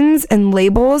emotions and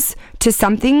labels to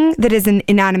something that is an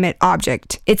inanimate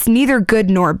object. It's neither good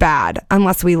nor bad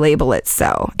unless we label it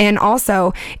so. And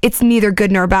also, it's neither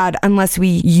good nor bad unless we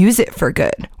use it for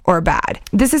good or bad.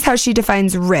 This is how she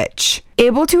defines rich.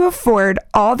 Able to afford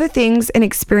all the things and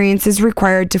experiences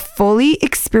required to fully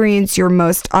experience your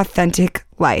most authentic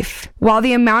life. While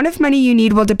the amount of money you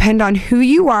need will depend on who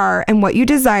you are and what you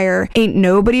desire, ain't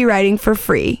nobody riding for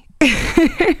free.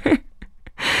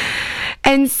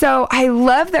 And so I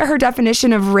love that her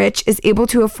definition of rich is able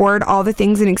to afford all the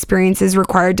things and experiences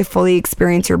required to fully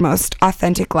experience your most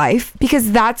authentic life,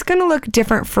 because that's going to look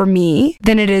different for me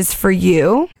than it is for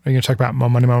you. Are you going to talk about more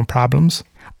money, more problems?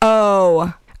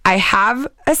 Oh, I have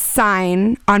a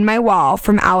sign on my wall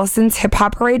from Allison's Hip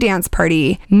Hop Hooray Dance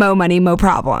Party, Mo Money, Mo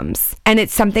Problems. And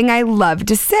it's something I love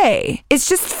to say. It's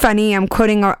just funny. I'm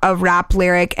quoting a rap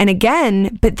lyric. And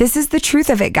again, but this is the truth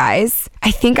of it, guys.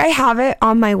 I think I have it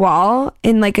on my wall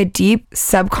in like a deep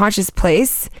subconscious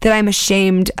place that I'm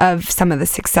ashamed of some of the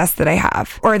success that I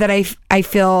have, or that I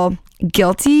feel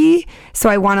guilty. So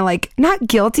I want to like, not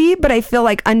guilty, but I feel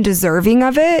like undeserving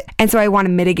of it. And so I want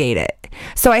to mitigate it.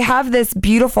 So I have this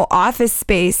beautiful office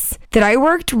space that I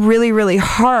worked really, really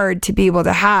hard to be able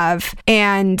to have.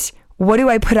 And what do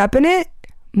I put up in it?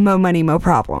 Mo Money, Mo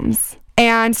Problems.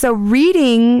 And so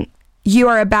reading You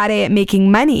Are a Bad A at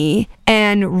Making Money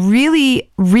and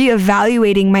really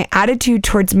reevaluating my attitude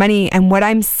towards money and what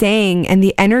I'm saying and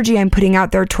the energy I'm putting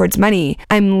out there towards money,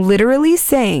 I'm literally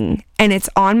saying, and it's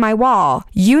on my wall,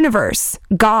 universe,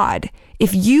 God,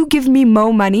 if you give me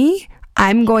mo money,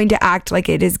 I'm going to act like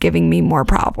it is giving me more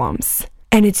problems.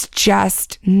 And it's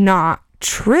just not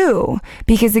true,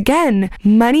 because again,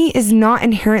 money is not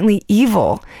inherently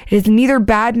evil. It is neither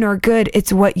bad nor good.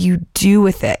 It's what you do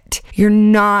with it. You're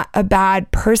not a bad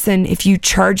person if you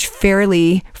charge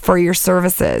fairly for your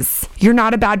services. You're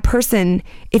not a bad person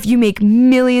if you make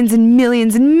millions and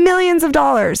millions and millions of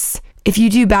dollars. If you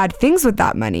do bad things with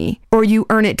that money or you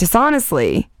earn it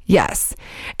dishonestly, yes.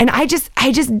 And I just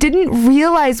didn't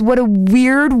realize what a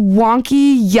weird,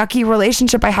 wonky, yucky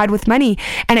relationship I had with money.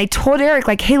 And I told Eric,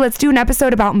 like, hey, let's do an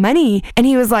episode about money. And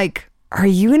he was like, are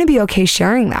you going to be okay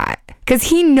sharing that? Because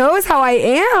he knows how I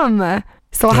am.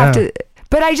 So I'll have to...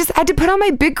 But I just had to put on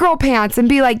my big girl pants and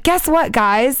be like, guess what,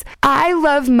 guys? I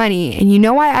love money. And you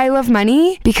know why I love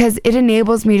money? Because it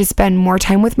enables me to spend more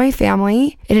time with my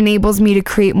family. It enables me to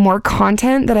create more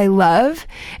content that I love.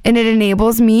 And it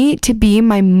enables me to be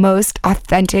my most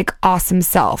authentic, awesome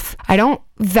self. I don't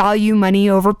value money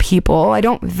over people. I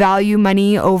don't value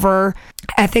money over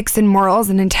ethics and morals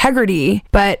and integrity.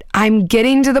 But I'm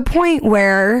getting to the point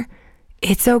where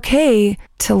it's okay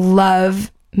to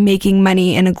love making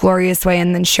money in a glorious way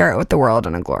and then share it with the world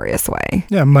in a glorious way.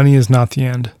 Yeah, money is not the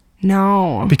end.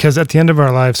 No. Because at the end of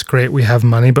our lives, great, we have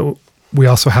money, but we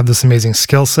also have this amazing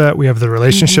skill set. We have the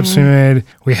relationships we made.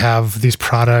 We have these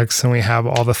products and we have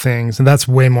all the things. And that's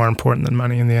way more important than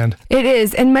money in the end. It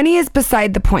is. And money is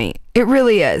beside the point. It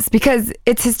really is, because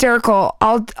it's hysterical.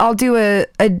 I'll do a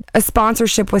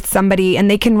sponsorship with somebody and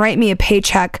they can write me a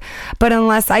paycheck, but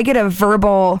unless I get a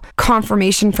verbal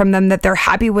confirmation from them that they're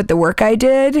happy with the work I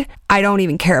did, I don't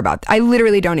even care about I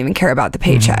literally don't even care about the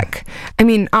paycheck. I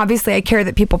mean, obviously I care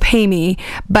that people pay me,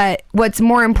 but what's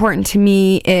more important to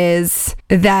me is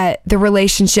that the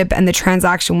relationship and the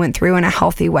transaction went through in a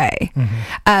healthy way.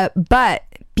 But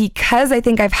because I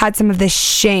think I've had some of this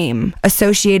shame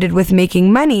associated with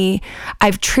making money,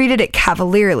 I've treated it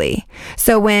cavalierly.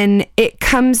 So when it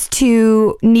comes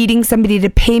to needing somebody to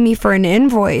pay me for an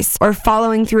invoice or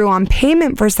following through on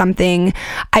payment for something,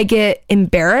 I get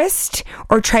embarrassed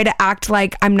or try to act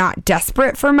like I'm not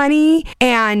desperate for money.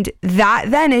 And that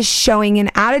then is showing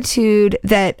an attitude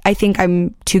that I think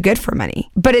I'm too good for money.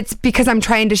 But it's because I'm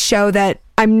trying to show that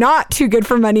I'm not too good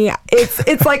for money.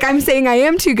 It's like I'm saying I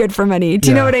am too good for money. Do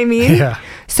you know what I mean? Yeah.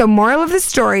 So moral of the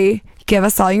story, give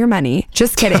us all your money.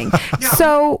 Just kidding.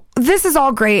 So this is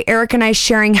all great. Eric and I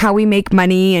sharing how we make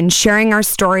money and sharing our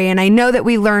story. And I know that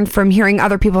we learned from hearing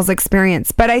other people's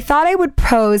experience, but I thought I would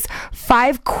pose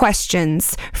 5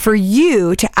 questions for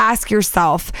you to ask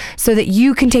yourself so that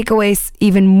you can take away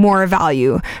even more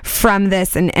value from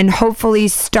this and hopefully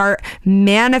start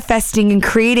manifesting and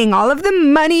creating all of the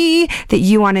money that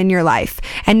you want in your life.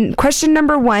 And question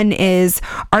number 1 is,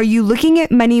 are you looking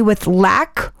at money with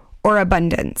lack or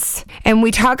abundance? And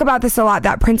we talk about this a lot,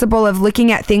 that principle of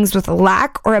looking at things with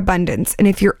lack or abundance. And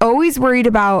if you're always worried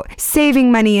about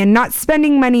saving money and not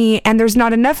spending money and there's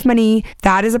not enough money,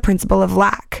 that is a principle of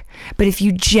lack. But if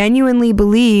you genuinely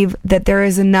believe that there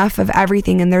is enough of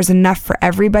everything and there's enough for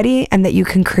everybody and that you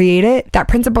can create it, that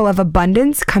principle of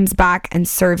abundance comes back and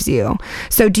serves you.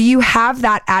 So do you have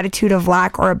that attitude of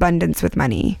lack or abundance with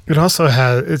money? It's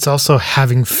also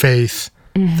having faith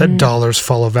that dollars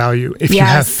follow value. If you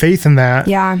have faith in that,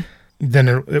 then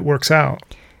it works out.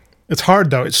 It's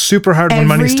hard though. It's super hard when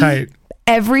money's tight.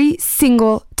 Every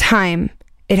single time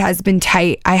it has been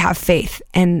tight, I have faith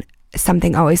and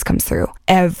something always comes through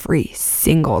every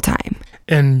single time.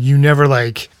 And you never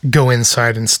like go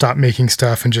inside and stop making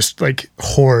stuff and just like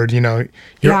hoard,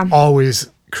 you're always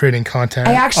creating content.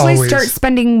 I actually always. start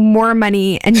spending more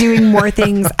money and doing more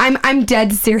things. I'm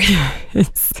dead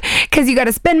serious because you got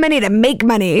to spend money to make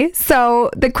money.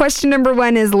 So the question number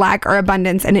 1 is lack or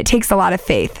abundance, and it takes a lot of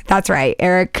faith. That's right,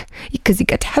 Eric, because you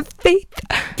got to have faith.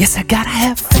 Yes, I gotta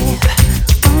have faith.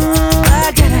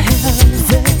 I gotta have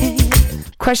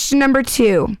faith. Question number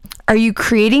 2. Are you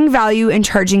creating value and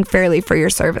charging fairly for your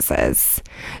services?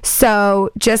 So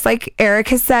just like Eric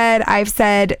has said, I've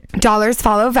said dollars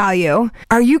follow value.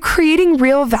 Are you creating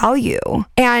real value?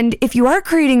 And if you are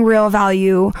creating real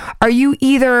value, are you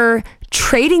either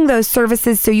trading those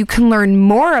services so you can learn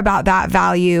more about that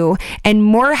value and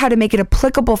more how to make it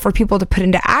applicable for people to put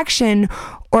into action,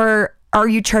 or are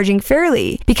you charging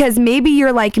fairly? Because maybe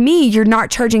you're like me, you're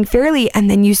not charging fairly, and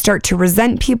then you start to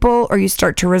resent people or you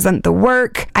start to resent the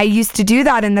work. I used to do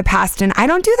that in the past, and I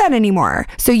don't do that anymore.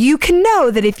 So you can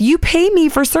know that if you pay me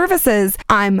for services,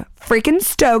 I'm freaking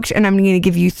stoked and I'm going to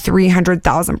give you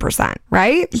 300,000%,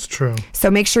 right? It's true. So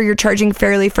make sure you're charging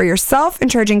fairly for yourself and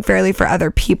charging fairly for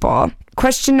other people.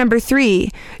 Question number 3,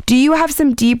 do you have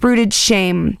some deep-rooted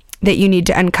shame that you need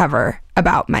to uncover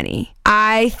about money?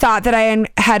 I thought that I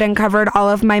had uncovered all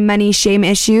of my money shame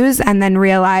issues and then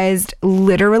realized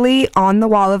literally on the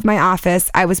wall of my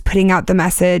office, I was putting out the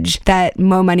message that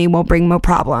mo money will bring mo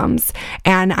problems.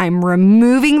 And I'm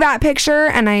removing that picture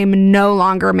and I am no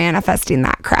longer manifesting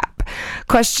that crap.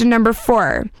 Question number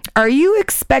 4, are you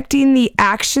expecting the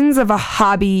actions of a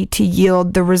hobby to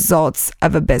yield the results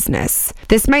of a business?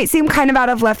 This might seem kind of out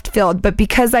of left field, but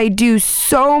because I do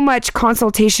so much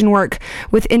consultation work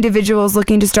with individuals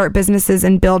looking to start businesses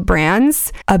and build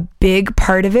brands, a big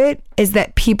part of it is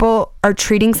that people are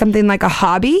treating something like a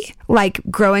hobby, like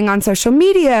growing on social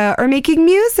media or making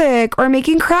music or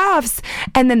making crafts.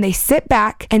 And then they sit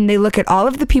back and they look at all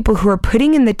of the people who are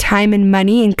putting in the time and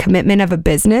money and commitment of a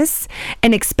business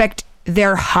and expect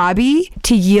their hobby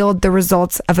to yield the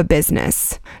results of a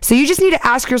business. So you just need to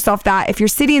ask yourself that if you're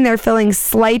sitting there feeling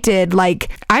slighted, like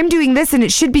I'm doing this and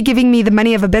it should be giving me the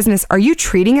money of a business. Are you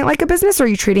treating it like a business or are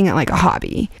you treating it like a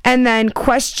hobby? And then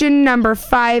question number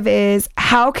 5 is,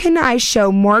 how can I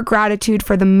show more gratitude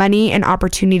for the money and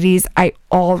opportunities I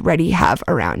already have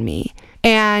around me?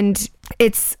 And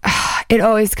it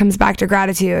always comes back to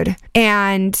gratitude.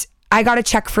 And I got a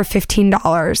check for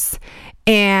 $15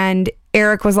 and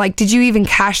Eric was like, did you even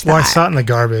cash that? Well, I saw it in the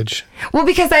garbage. Well,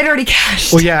 because I'd already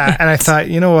cashed. Well, yeah. And I thought,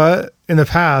 you know what? In the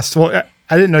past, well,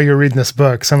 I didn't know you were reading this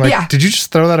book. So I'm like, did you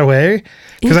just throw that away?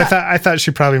 Because I thought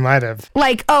she probably might have.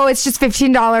 Like, oh, it's just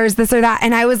 $15, this or that.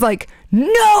 And I was like,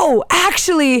 no,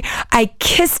 actually, I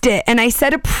kissed it and I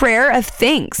said a prayer of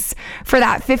thanks for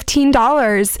that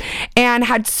 $15 and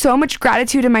had so much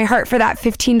gratitude in my heart for that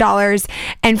 $15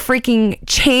 and freaking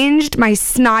changed my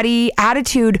snotty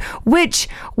attitude, which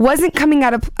wasn't coming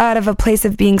out of a place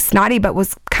of being snotty, but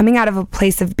was coming out of a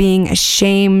place of being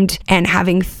ashamed and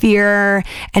having fear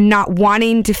and not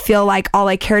wanting to feel like all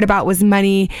I cared about was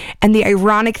money. And the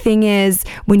ironic thing is,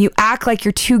 when you act like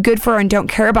you're too good for and don't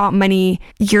care about money,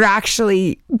 you're actually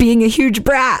being a huge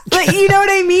brat. Like, you know what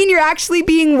I mean? You're actually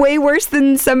being way worse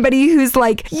than somebody who's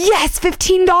like, yes,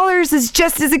 $15 is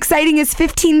just as exciting as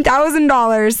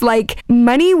 $15,000. Like,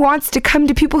 money wants to come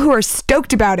to people who are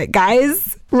stoked about it,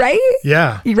 guys. Right?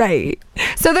 Yeah. Right.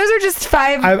 So those are just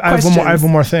 5 I questions. have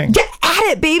one more thing. Get at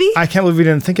it, baby. I can't believe we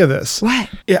didn't think of this. What?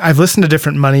 Yeah, I've listened to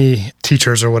different money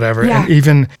teachers or whatever, Yeah. and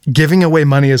even giving away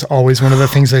money is always one of the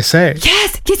things they say.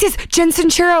 Yes. Jen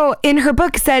Sincero in her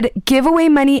book said, give away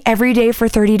money every day for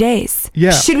 30 days.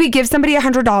 Yeah. Should we give somebody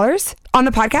 $100 on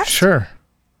the podcast? Sure.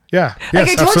 Yeah. Like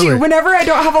Yes, I told absolutely. you, whenever I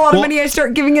don't have a lot of money, I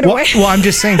start giving it away. Well, I'm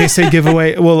just saying they say give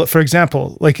away. Well, for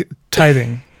example, like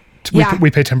tithing. Yeah. We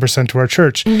pay 10% to our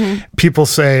church. People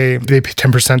say they pay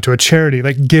 10% to a charity.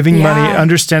 Like giving money,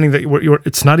 understanding that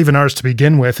it's not even ours to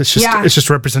begin with. It's just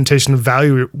representation of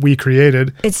value we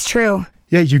created. It's true.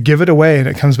 Yeah, you give it away and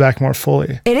it comes back more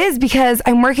fully. It is, because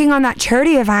I'm working on that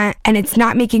charity event and it's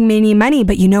not making me any money.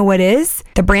 But you know what is?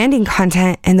 The branding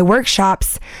content and the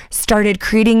workshops started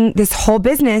creating this whole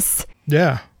business.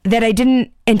 Yeah. That I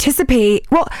didn't anticipate.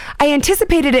 Well, I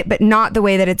anticipated it, but not the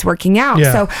way that it's working out.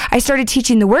 Yeah. So I started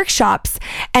teaching the workshops,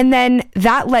 and then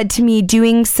that led to me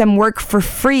doing some work for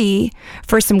free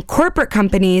for some corporate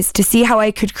companies to see how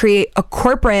I could create a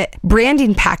corporate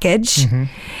branding package.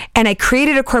 And I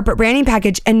created a corporate branding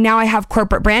package, and now I have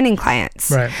corporate branding clients.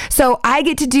 Right. So I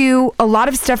get to do a lot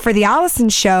of stuff for the Allison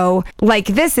Show like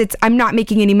this. I'm not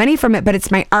making any money from it, but it's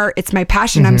my art, it's my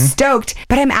passion. I'm stoked,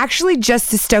 but I'm actually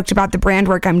just as stoked about the brand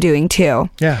work I'm doing too.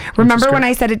 Yeah. Remember when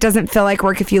I said it doesn't feel like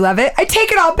work if you love it? I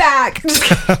take it all back.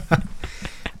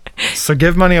 So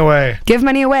give money away. Give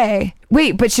money away.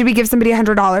 Wait, but should we give somebody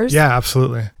 $100? Yeah,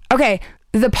 absolutely. Okay.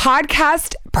 the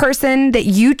podcast person that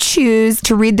you choose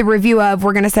to read the review of,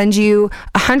 we're going to send you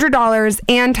 $100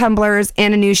 and tumblers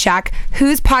and a new shack.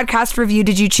 Whose podcast review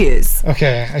did you choose?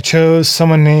 Okay, I chose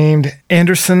someone named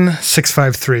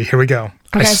Anderson653. Here we go.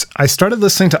 Okay. I started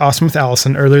listening to Awesome with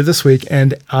Allison earlier this week,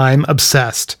 and I'm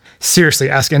obsessed. Seriously,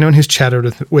 ask anyone who's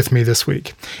chatted with me this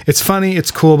week. It's funny,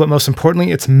 it's cool, but most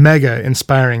importantly, it's mega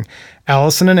inspiring.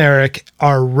 Allison and Eric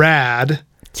are rad.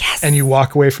 Yes. And you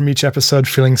walk away from each episode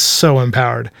feeling so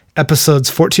empowered. Episodes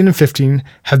 14 and 15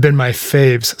 have been my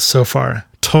faves so far.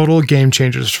 Total game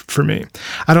changers for me.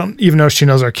 I don't even know if she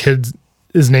knows our kid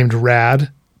is named Rad,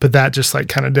 but that just like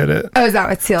kind of did it. Oh, is that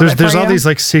what sealed it for There's all you? these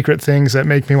like secret things that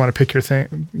make me want to pick your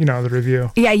thing, the review.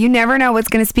 Yeah, you never know what's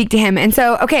going to speak to him. And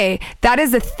so, okay, that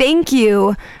is a thank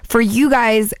you for you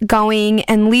guys going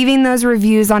and leaving those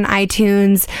reviews on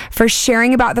iTunes, for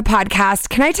sharing about the podcast.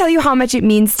 Can I tell you how much it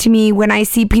means to me when I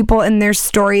see people in their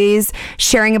stories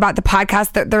sharing about the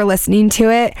podcast, that they're listening to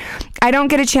it? I don't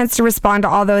get a chance to respond to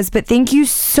all those, but thank you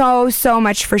so, so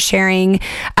much for sharing.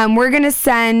 We're going to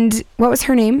send, what was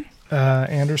her name?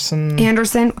 Anderson.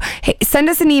 Hey, send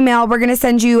us an email. We're going to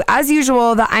send you, as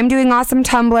usual, the I'm Doing Awesome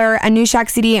Tumbler, a new Shack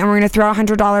CD, and we're going to throw a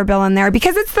 $100 bill in there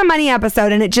because it's the money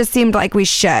episode and it just seemed like we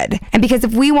should. And because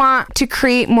if we want to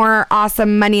create more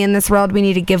awesome money in this world, we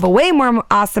need to give away more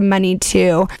awesome money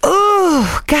too. Ooh,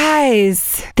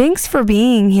 guys, thanks for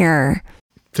being here.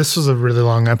 This was a really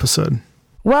long episode.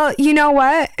 Well, you know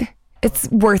what?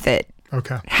 It's worth it.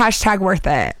 Okay. Hashtag worth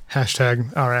it.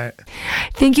 Hashtag. All right.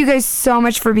 Thank you guys so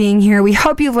much for being here. We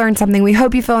hope you've learned something. We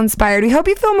hope you feel inspired. We hope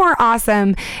you feel more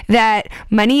awesome, that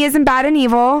money isn't bad and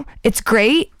evil. It's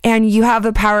great. And you have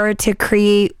the power to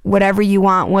create whatever you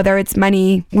want, whether it's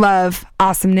money, love,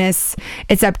 awesomeness.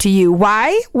 It's up to you.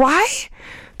 Why?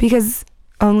 Because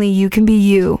only you can be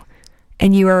you,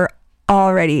 and you are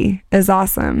already as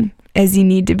awesome as you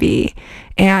need to be.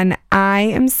 And I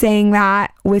am saying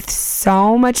that with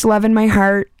so much love in my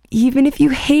heart. Even if you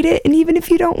hate it and even if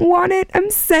you don't want it, I'm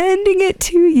sending it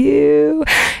to you.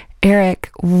 Eric,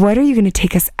 what are you going to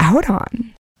take us out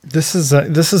on? This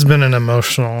has been an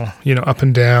emotional, up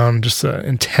and down, just an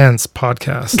intense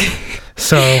podcast.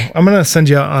 So I'm going to send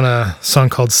you out on a song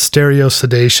called Stereo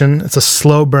Sedation. It's a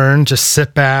slow burn. Just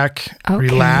sit back,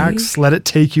 relax, let it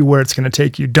take you where it's going to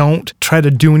take you. Don't try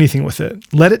to do anything with it.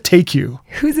 Let it take you.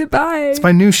 Who's it by? It's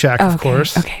by New Shack, of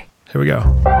course. Okay. Here we go.